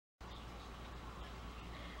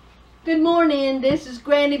Good morning, this is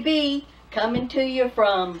Granny B coming to you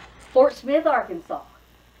from Fort Smith, Arkansas.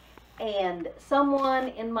 And someone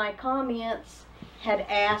in my comments had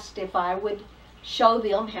asked if I would show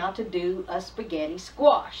them how to do a spaghetti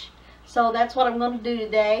squash. So that's what I'm going to do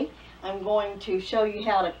today. I'm going to show you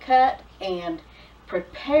how to cut and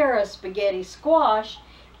prepare a spaghetti squash,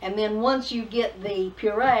 and then once you get the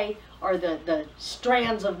puree or the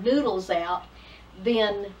strands of noodles out,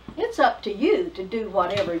 then it's up to you to do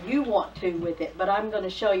whatever you want to with it. But I'm going to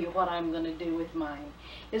show you what I'm going to do with mine.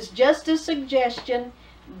 It's just a suggestion,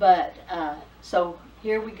 but so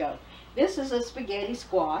here we go. This is a spaghetti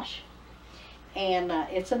squash, and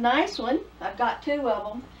it's a nice one. I've got two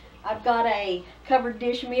of them. I've got a covered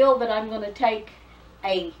dish meal that I'm going to take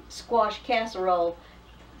a squash casserole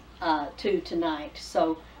to tonight.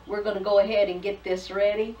 So we're going to go ahead and get this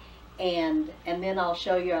ready, and then I'll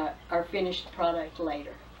show you our finished product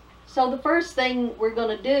later. So the first thing we're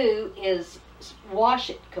going to do is wash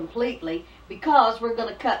it completely, because we're going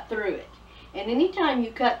to cut through it. And anytime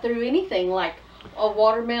you cut through anything like a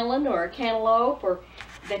watermelon or a cantaloupe, or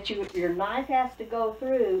that your knife has to go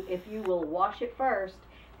through, if you will wash it first,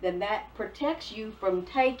 then that protects you from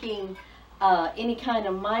taking any kind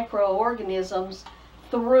of microorganisms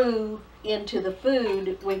through into the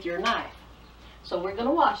food with your knife. So we're going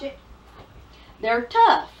to wash it. They're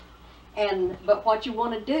tough, but what you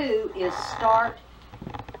want to do is start,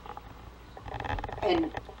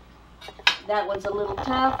 and that one's a little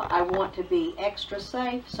tough. I want to be extra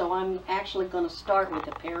safe, so I'm actually going to start with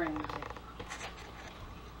the paring.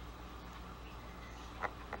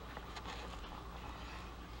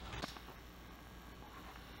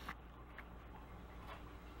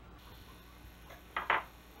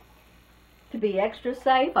 To be extra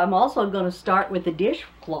safe, I'm also going to start with the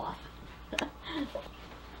dishcloth.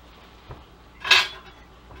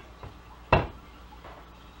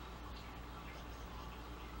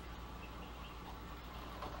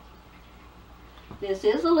 This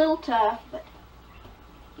is a little tough, but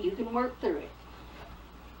you can work through it.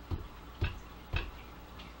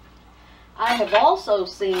 I have also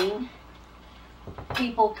seen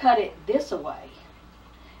people cut it this way,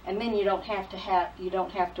 and then you don't have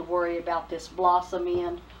to worry about this blossom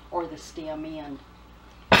end or the stem end.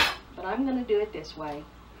 But I'm going to do it this way,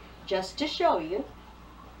 just to show you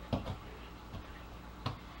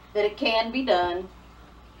that it can be done.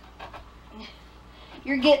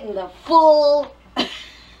 You're getting the full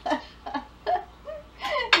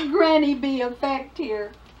Granny B effect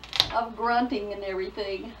here of grunting and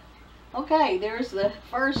everything. Okay, there's the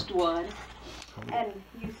first one, and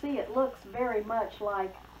you see it looks very much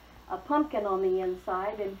like a pumpkin on the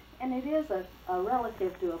inside, and it is a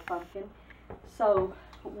relative to a pumpkin. So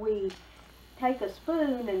we take a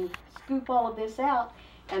spoon and scoop all of this out,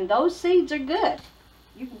 and those seeds are good.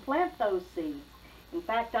 You can plant those seeds. In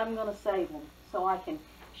fact, I'm going to save them so I can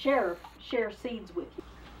share seeds with you.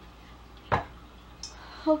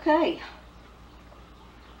 Okay,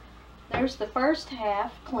 there's the first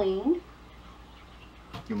half cleaned.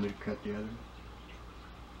 You want me to cut the other?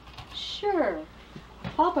 Sure.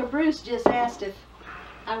 Papa Bruce just asked if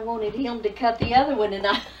I wanted him to cut the other one, and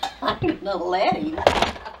I'm going to let him.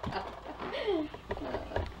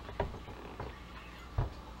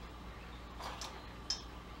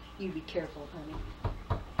 You be careful, honey.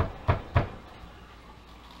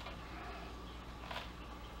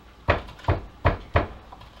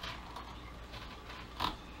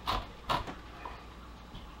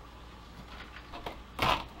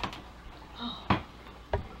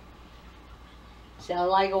 Sound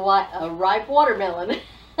like a ripe watermelon.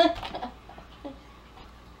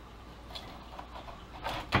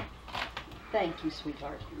 Thank you,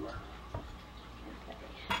 sweetheart.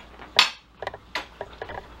 Okay.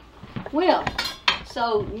 Well,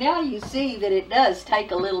 so now you see that it does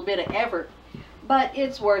take a little bit of effort, but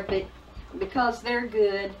it's worth it because they're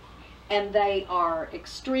good, and they are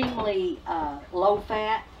extremely low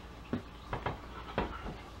fat.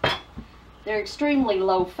 They're extremely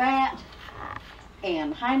low fat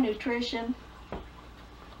and high nutrition,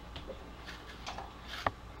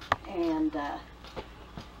 and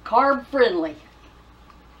carb friendly.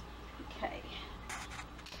 Okay.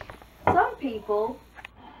 Some people,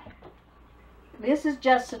 this is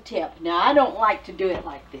just a tip. Now, I don't like to do it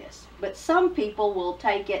like this, but some people will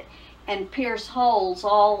take it and pierce holes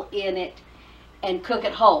all in it and cook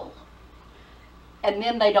it whole, and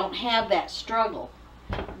then they don't have that struggle.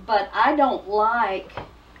 But I don't like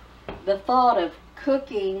the thought of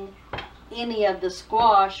cooking any of the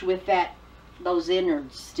squash with those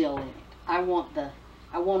innards still in it. I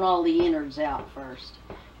want all the innards out first.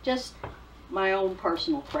 Just my own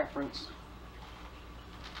personal preference.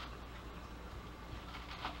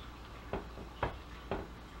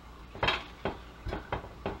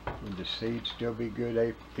 seed still be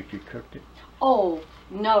good if you cooked it? Oh,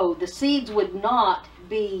 no, the seeds would not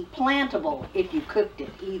be plantable if you cooked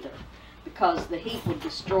it either, because the heat would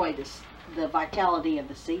destroy the vitality of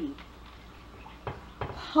the seed.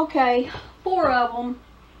 Okay, 4 of them.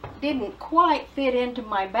 Didn't quite fit into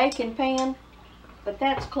my baking pan, but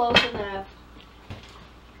that's close enough.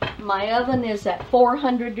 My oven is at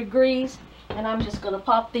 400 degrees, and I'm just going to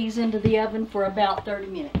pop these into the oven for about 30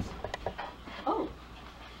 minutes. Oh,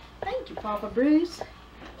 thank you, Papa Bruce.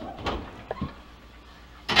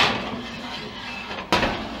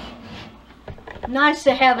 Nice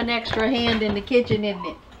to have an extra hand in the kitchen, isn't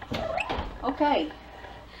it? Okay,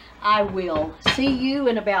 I will see you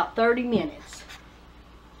in about 30 minutes.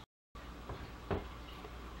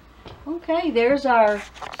 Okay, there's our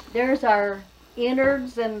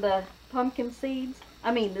innards and the pumpkin seeds.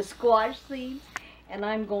 I mean the squash seeds. And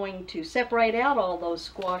I'm going to separate out all those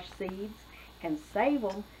squash seeds and save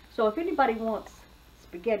them. So if anybody wants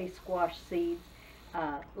spaghetti squash seeds,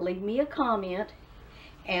 leave me a comment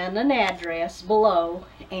and an address below,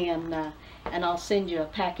 and I'll send you a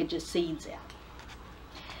package of seeds out.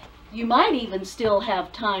 You might even still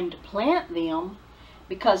have time to plant them,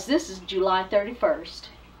 because this is July 31st.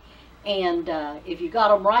 And if you got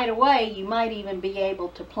them right away, you might even be able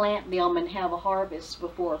to plant them and have a harvest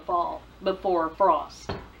before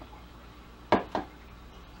frost.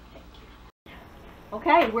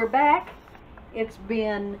 Okay, we're back. It's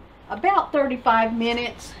been about 35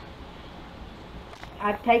 minutes.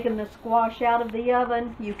 I've taken the squash out of the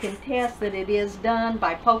oven. You can test that it is done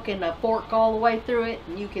by poking a fork all the way through it,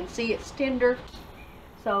 and you can see it's tender.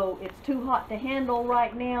 So it's too hot to handle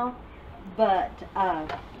right now, but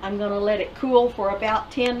I'm going to let it cool for about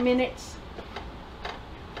 10 minutes,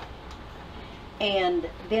 and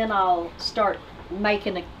then I'll start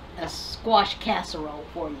making a squash casserole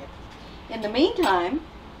for you. In the meantime,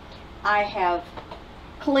 I have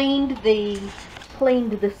cleaned the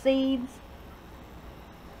seeds.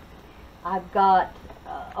 I've got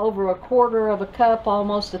over a quarter of a cup,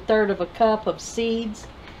 almost a third of a cup of seeds.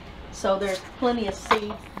 So there's plenty of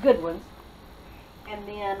seeds, good ones. And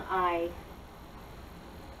then I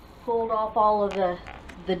pulled off all of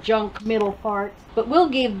the junk middle parts. But we'll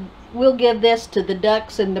give this to the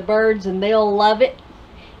ducks and the birds, and they'll love it.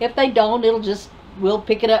 If they don't, we'll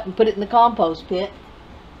pick it up and put it in the compost pit.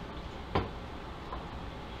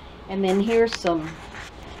 And then here's some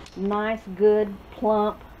nice, good,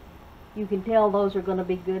 plump. You can tell those are going to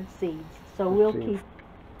be good seeds. So we'll keep.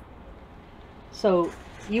 So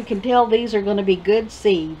you can tell these are going to be good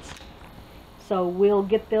seeds. So we'll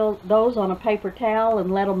get those on a paper towel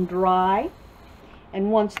and let them dry.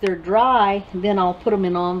 And once they're dry, then I'll put them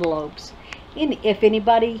in envelopes. If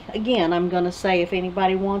anybody, again, I'm going to say, if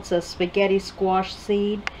anybody wants a spaghetti squash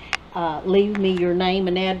seed, leave me your name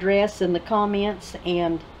and address in the comments,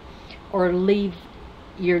 or leave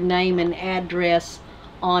your name and address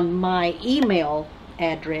on my email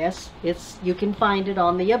address. You can find it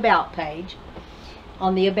on the About page,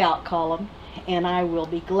 on the About column, and I will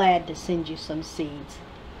be glad to send you some seeds,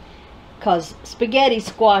 because spaghetti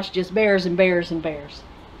squash just bears and bears and bears.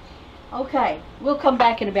 Okay, we'll come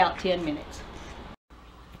back in about 10 minutes.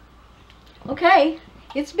 Okay,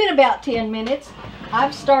 it's been about 10 minutes.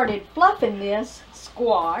 I've started fluffing this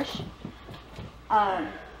squash.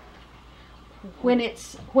 When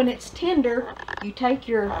it's tender, you take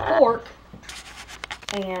your fork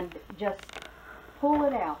and just pull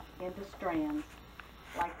it out into strands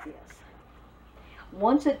like this.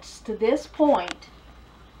 Once it's to this point,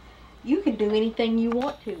 you can do anything you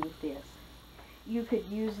want to with this. You could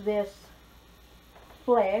use this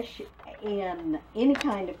flesh in any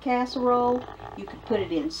kind of casserole. You could put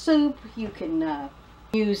it in soup. You can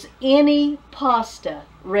use any pasta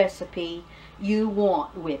recipe you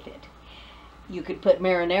want with it. You could put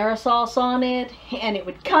marinara sauce on it, and it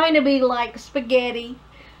would kind of be like spaghetti,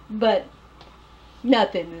 but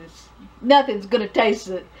nothing's gonna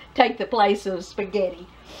take the place of spaghetti.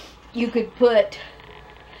 You could put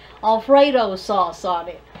Alfredo sauce on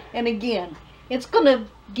it, and again, it's gonna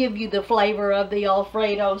give you the flavor of the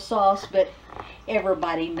Alfredo sauce, but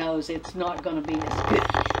everybody knows it's not gonna be as good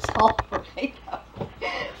as Alfredo.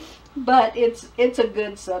 But it's a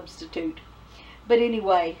good substitute. But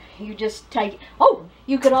anyway, you just take,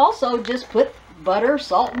 you could also just put butter,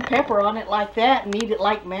 salt, and pepper on it like that and eat it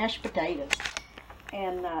like mashed potatoes.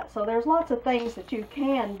 And so there's lots of things that you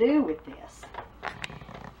can do with this.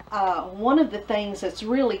 One of the things that's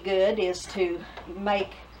really good is to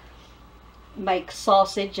make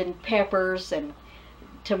sausage and peppers and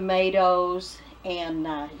tomatoes and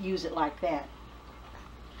use it like that.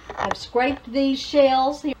 I've scraped these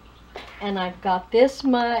shells here, and I've got this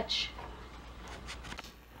much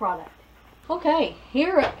product. Okay,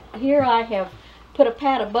 here I have put a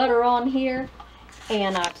pat of butter on here,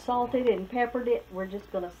 and I've salted and peppered it. We're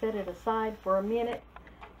just going to set it aside for a minute.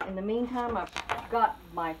 In the meantime, I've got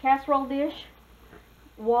my casserole dish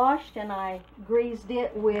washed, and I greased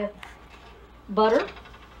it with butter.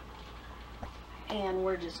 And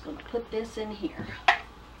we're just going to put this in here.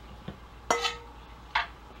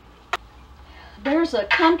 There's a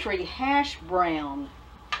country hash brown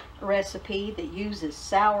recipe that uses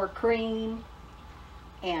sour cream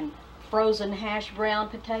and frozen hash brown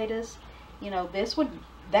potatoes. You know,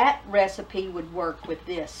 that recipe would work with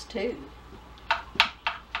this too.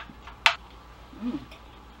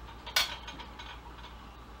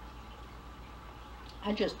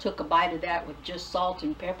 I just took a bite of that with just salt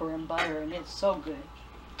and pepper and butter, and it's so good.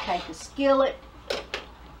 Take a skillet,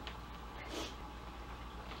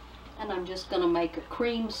 and I'm just going to make a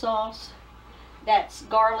cream sauce. That's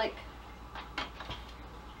garlic,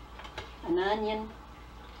 an onion,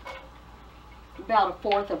 about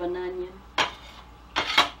 1/4 of an onion,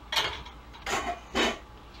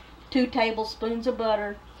 2 tablespoons of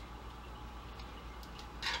butter.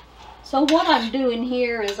 So what I'm doing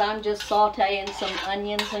here is I'm just sauteing some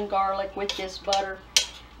onions and garlic with this butter,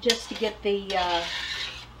 just to get the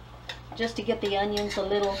onions a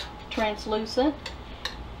little translucent.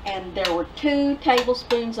 And there were 2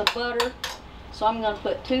 tablespoons of butter, so I'm going to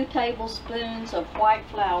put 2 tablespoons of white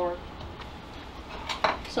flour.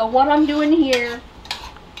 So what I'm doing here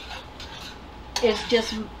is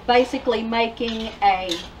just basically making a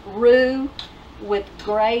roux with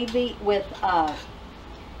gravy, with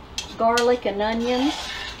garlic and onions.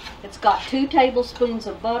 It's got 2 tablespoons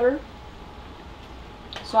of butter,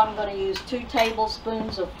 so I'm going to use 2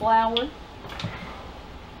 tablespoons of flour.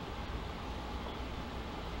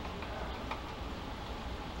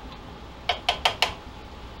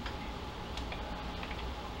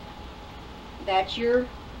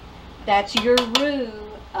 That's your roux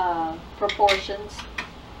proportions.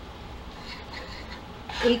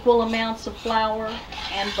 Equal amounts of flour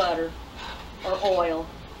and butter or oil.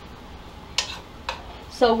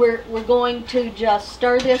 So we're going to just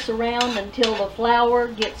stir this around until the flour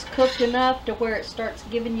gets cooked enough to where it starts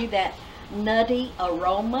giving you that nutty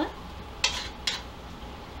aroma.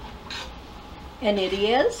 And it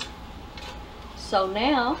is. So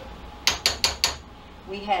now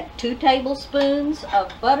we had 2 tablespoons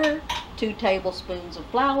of butter, 2 tablespoons of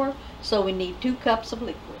flour, so we need 2 cups of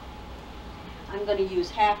liquid. I'm going to use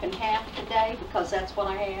half and half today because that's what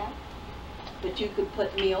I have, but you could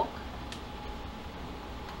put milk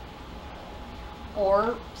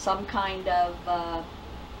or some kind of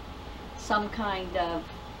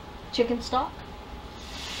chicken stock.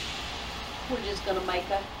 We're just going to make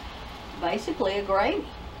basically a gravy.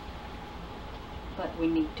 But we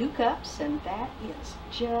need 2 cups, and that is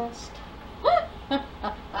just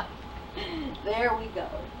there we go.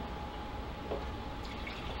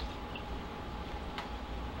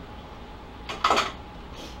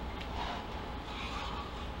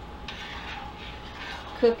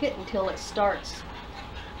 Cook it until it starts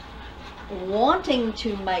wanting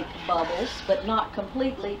to make bubbles, but not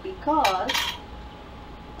completely, because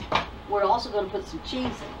we're also going to put some cheese in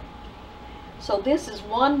it. So this is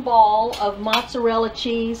 1 ball of mozzarella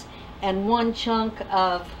cheese and 1 chunk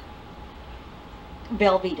of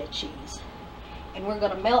Velveeta cheese. And we're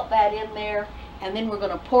going to melt that in there, and then we're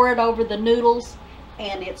going to pour it over the noodles,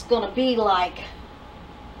 and it's going to be like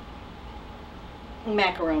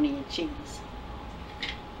macaroni and cheese.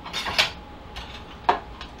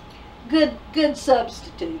 Good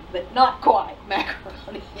substitute, but not quite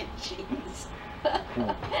macaroni and cheese.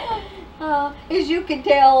 As you can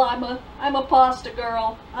tell, I'm a pasta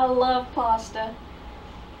girl. I love pasta,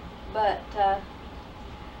 but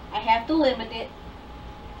I have to limit it.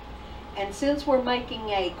 And since we're making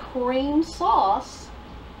a cream sauce,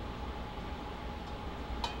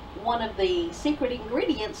 one of the secret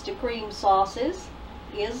ingredients to cream sauces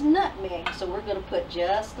is nutmeg. So we're going to put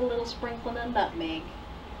just a little sprinkling of nutmeg.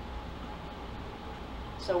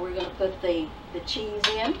 So we're going to put the cheese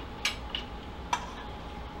in.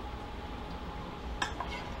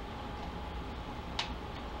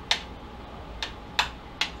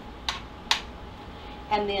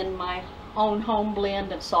 And then my own home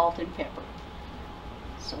blend of salt and pepper.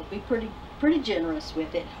 So be pretty generous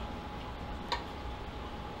with it.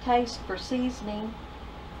 Taste for seasoning.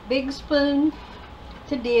 Big spoon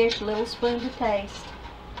to dish, little spoon to taste.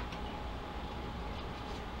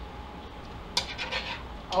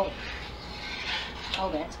 Oh,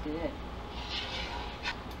 that's good.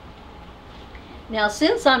 Now,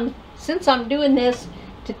 since I'm doing this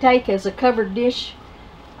to take as a covered dish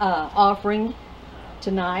offering,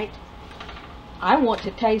 tonight. I want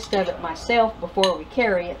to taste of it myself before we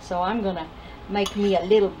carry it, so I'm gonna make me a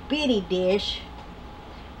little bitty dish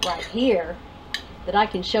right here that I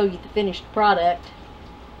can show you the finished product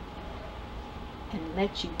and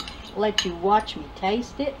let you watch me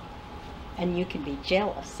taste it, and you can be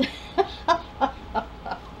jealous.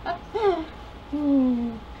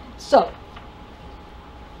 So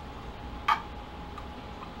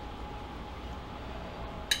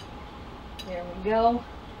there we go.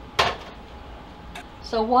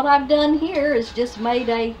 So what I've done here is just made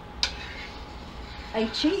a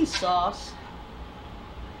cheese sauce.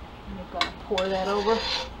 I'm going to pour that over.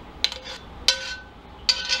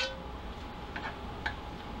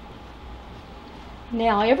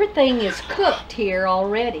 Now everything is cooked here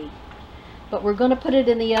already, but we're going to put it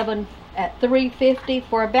in the oven at 350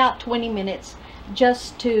 for about 20 minutes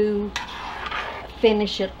just to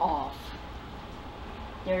finish it off.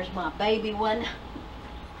 There's my baby one,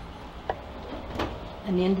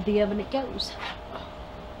 and into the oven it goes.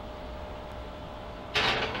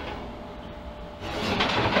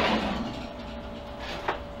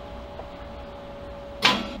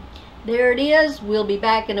 There it is. We'll be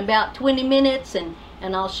back in about 20 minutes and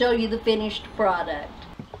I'll show you the finished product.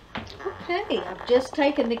 Okay, I've just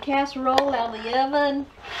taken the casserole out of the oven.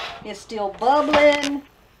 It's still bubbling.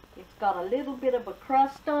 It's got a little bit of a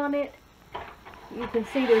crust on it. You can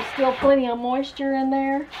see there's still plenty of moisture in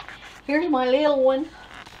there. Here's my little one.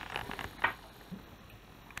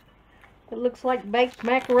 It looks like baked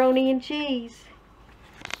macaroni and cheese.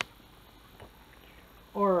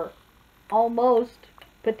 Or almost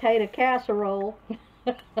potato casserole.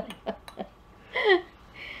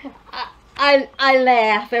 I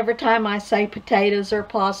laugh every time I say potatoes or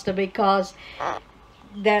pasta because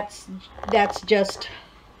that's just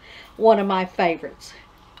one of my favorites.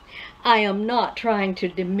 I am not trying to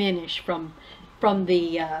diminish from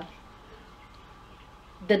the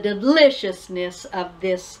deliciousness of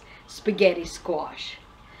this spaghetti squash,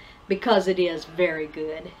 because it is very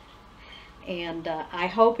good. And I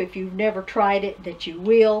hope if you've never tried it that you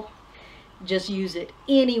will. Just use it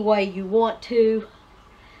any way you want to.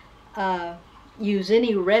 Use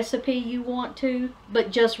any recipe you want to, but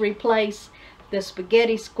just replace the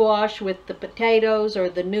spaghetti squash with the potatoes or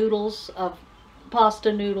the noodles of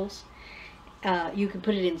pasta noodles. You can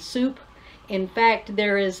put it in soup. In fact,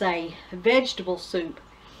 there is a vegetable soup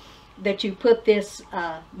that you put this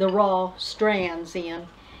the raw strands in,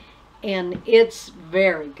 and it's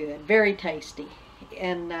very good, very tasty.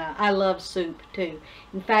 And I love soup too.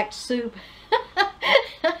 In fact, soup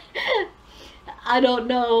I don't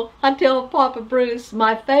know, I tell Papa Bruce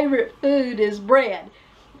my favorite food is bread.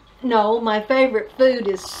 No, my favorite food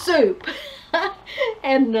is soup.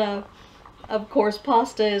 And of course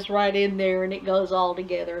pasta is right in there, and it goes all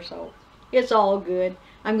together, so it's all good.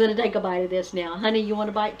 I'm going to take a bite of this now. Honey, you want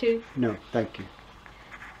a bite too? No, thank you.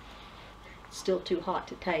 It's still too hot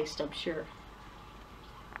to taste, I'm sure.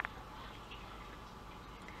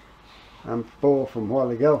 I'm full from a while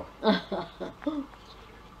ago.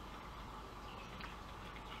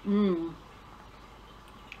 Mmm.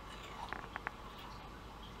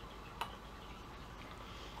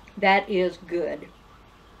 That is good.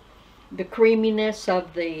 The creaminess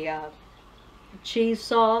of the cheese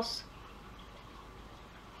sauce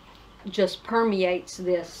just permeates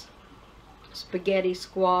this spaghetti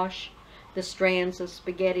squash, the strands of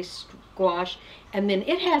spaghetti squash, and then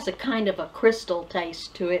it has a kind of a crystal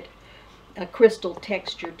taste to it, a crystal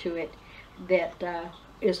texture to it that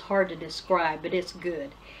is hard to describe, but it's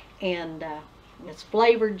good. And it's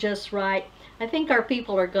flavored just right. I think our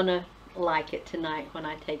people are gonna like it tonight when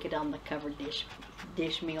I take it on the covered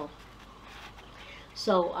dish meal.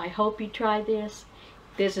 So I hope you try this.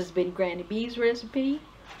 This has been Granny B's recipe.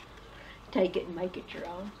 Take it and make it your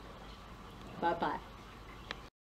own. Bye-bye.